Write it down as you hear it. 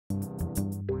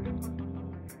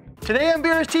Today on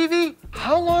BRStv,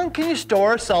 how long can you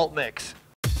store a salt mix?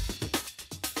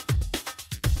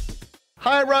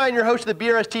 Hi, I'm Ryan, your host of the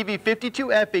BRStv 52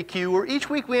 FAQ, where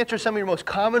each week we answer some of your most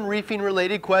common reefing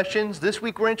related questions. This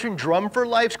week we're answering Drum for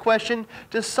Life's question,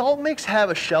 does salt mix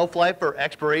have a shelf life or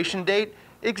expiration date?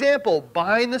 Example,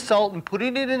 buying the salt and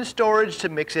putting it in storage to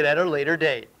mix it at a later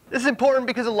date. This is important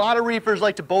because a lot of reefers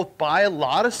like to both buy a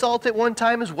lot of salt at one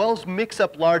time as well as mix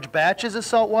up large batches of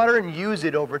salt water and use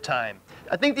it over time.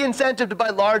 I think the incentive to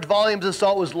buy large volumes of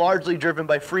salt was largely driven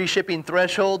by free shipping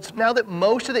thresholds. Now that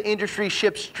most of the industry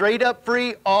ships straight up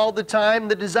free all the time,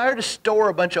 the desire to store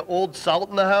a bunch of old salt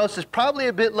in the house is probably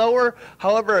a bit lower.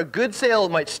 However, a good sale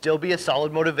might still be a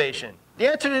solid motivation. The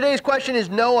answer to today's question is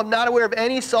no, I'm not aware of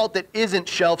any salt that isn't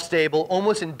shelf stable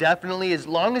almost indefinitely as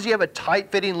long as you have a tight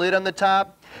fitting lid on the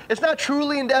top. It's not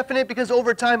truly indefinite because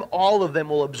over time all of them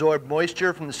will absorb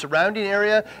moisture from the surrounding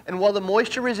area, and while the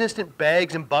moisture resistant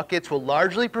bags and buckets will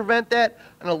largely prevent that,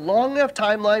 on a long enough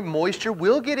timeline moisture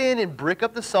will get in and brick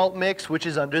up the salt mix, which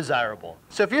is undesirable.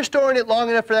 So if you're storing it long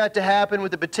enough for that to happen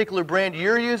with the particular brand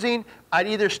you're using, I'd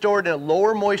either store it in a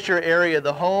lower moisture area of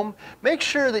the home, make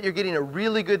sure that you're getting a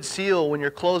really good seal when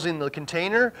you're closing the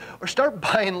container, or start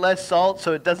buying less salt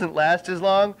so it doesn't last as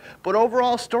long. But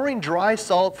overall, storing dry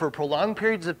salt for prolonged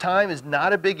periods of time is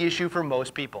not a big issue for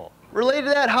most people. Related to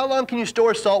that, how long can you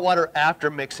store salt water after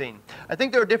mixing? I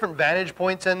think there are different vantage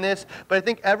points on this, but I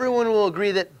think everyone will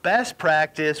agree that best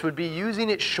practice would be using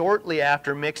it shortly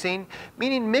after mixing,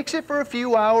 meaning mix it for a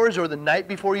few hours or the night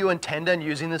before you intend on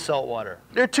using the salt water.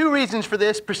 There are two reasons for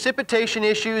this: precipitation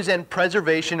issues and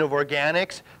preservation of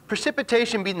organics.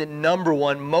 Precipitation being the number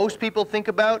one most people think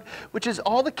about, which is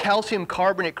all the calcium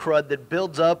carbonate crud that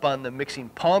builds up on the mixing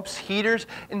pumps, heaters,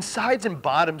 and sides and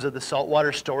bottoms of the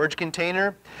saltwater storage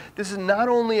container. This is not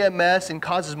only a mess and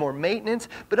causes more maintenance,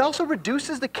 but also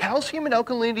reduces the calcium and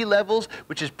alkalinity levels,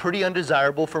 which is pretty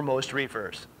undesirable for most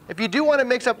reefers. If you do want to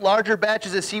mix up larger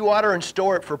batches of seawater and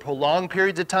store it for prolonged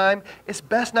periods of time, it's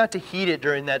best not to heat it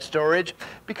during that storage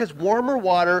because warmer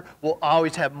water will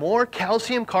always have more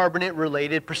calcium carbonate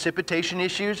related precipitation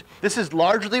issues. This is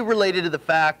largely related to the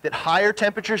fact that higher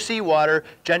temperature seawater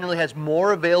generally has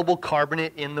more available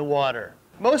carbonate in the water.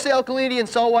 Most of the alkalinity in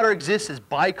saltwater exists as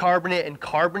bicarbonate and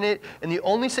carbonate, and the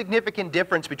only significant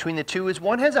difference between the two is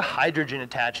one has a hydrogen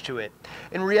attached to it.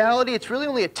 In reality, it's really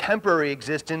only a temporary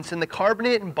existence, and the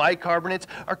carbonate and bicarbonates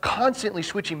are constantly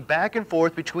switching back and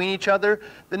forth between each other.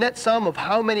 The net sum of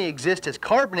how many exist as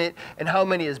carbonate and how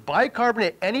many as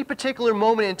bicarbonate at any particular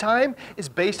moment in time is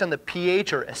based on the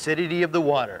pH or acidity of the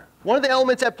water. One of the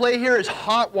elements at play here is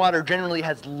hot water generally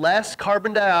has less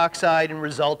carbon dioxide and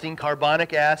resulting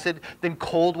carbonic acid than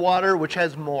cold water, which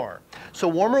has more. So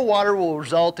warmer water will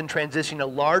result in transitioning a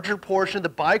larger portion of the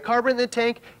bicarbonate in the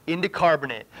tank into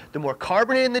carbonate. The more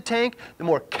carbonate in the tank, the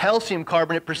more calcium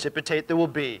carbonate precipitate there will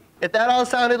be. If that all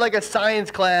sounded like a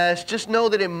science class, just know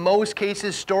that in most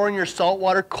cases storing your salt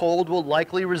water cold will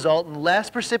likely result in less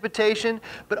precipitation,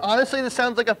 but honestly this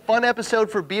sounds like a fun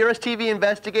episode for BRStv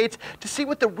Investigates to see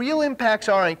what the real impacts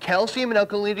are on calcium and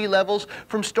alkalinity levels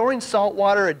from storing salt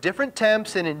water at different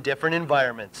temps and in different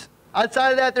environments.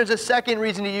 Outside of that, there's a second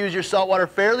reason to use your salt water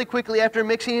fairly quickly after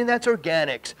mixing, and that's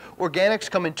organics. Organics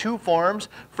come in two forms.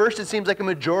 First, it seems like a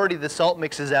majority of the salt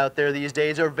mixes out there these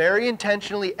days are very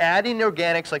intentionally adding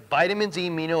organics like vitamins E,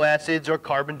 amino acids, or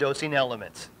carbon-dosing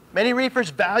elements. Many reefers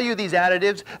value these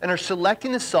additives and are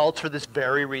selecting the salts for this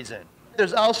very reason.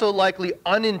 There's also likely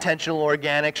unintentional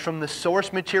organics from the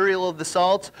source material of the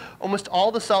salts. Almost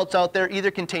all the salts out there either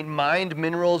contain mined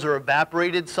minerals or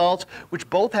evaporated salts, which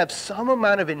both have some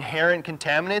amount of inherent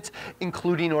contaminants,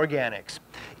 including organics.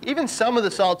 Even some of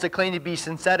the salts that claim to be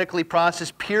synthetically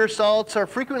processed pure salts are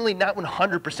frequently not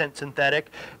 100% synthetic,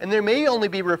 and they may only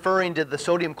be referring to the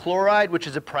sodium chloride, which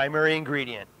is a primary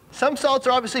ingredient. Some salts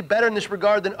are obviously better in this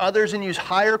regard than others and use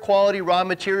higher quality raw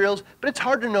materials, but it's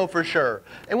hard to know for sure.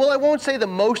 And while I won't say the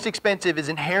most expensive is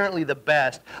inherently the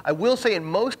best, I will say in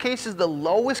most cases the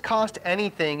lowest cost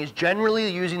anything is generally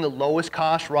using the lowest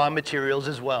cost raw materials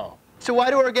as well. So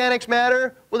why do organics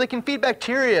matter? Well, they can feed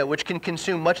bacteria, which can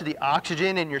consume much of the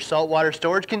oxygen in your saltwater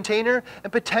storage container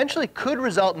and potentially could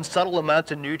result in subtle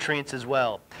amounts of nutrients as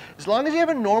well. As long as you have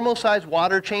a normal sized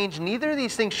water change, neither of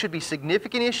these things should be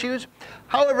significant issues.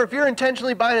 However, if you're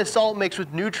intentionally buying a salt mix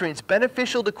with nutrients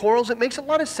beneficial to corals, it makes a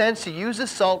lot of sense to use this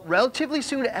salt relatively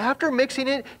soon after mixing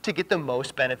it to get the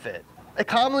most benefit. A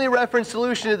commonly referenced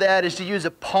solution to that is to use a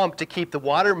pump to keep the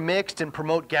water mixed and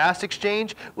promote gas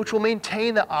exchange, which will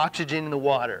maintain the oxygen in the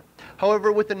water.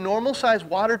 However, with a normal size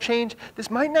water change, this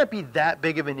might not be that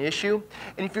big of an issue.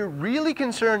 And if you're really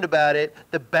concerned about it,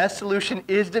 the best solution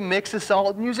is to mix the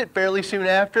salt and use it fairly soon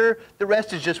after. The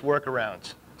rest is just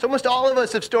workarounds. So almost all of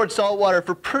us have stored salt water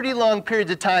for pretty long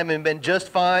periods of time and been just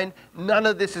fine. None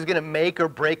of this is going to make or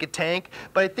break a tank,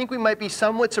 but I think we might be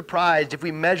somewhat surprised if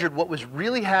we measured what was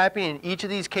really happening in each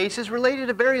of these cases related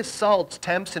to various salts,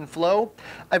 temps, and flow.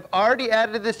 I've already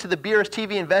added this to the BRStv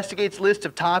Investigates list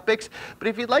of topics, but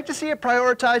if you'd like to see it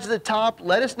prioritized at the top,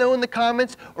 let us know in the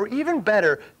comments, or even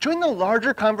better, join the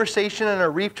larger conversation on our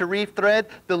Reef to Reef thread.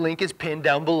 The link is pinned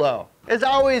down below. As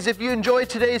always, if you enjoyed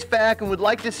today's fact and would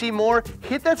like to see more,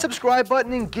 hit that subscribe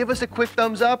button and give us a quick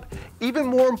thumbs up. Even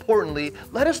more importantly,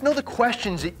 let us know the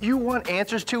questions that you want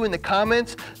answers to in the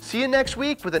comments. See you next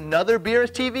week with another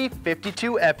BRStv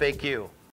 52 FAQ.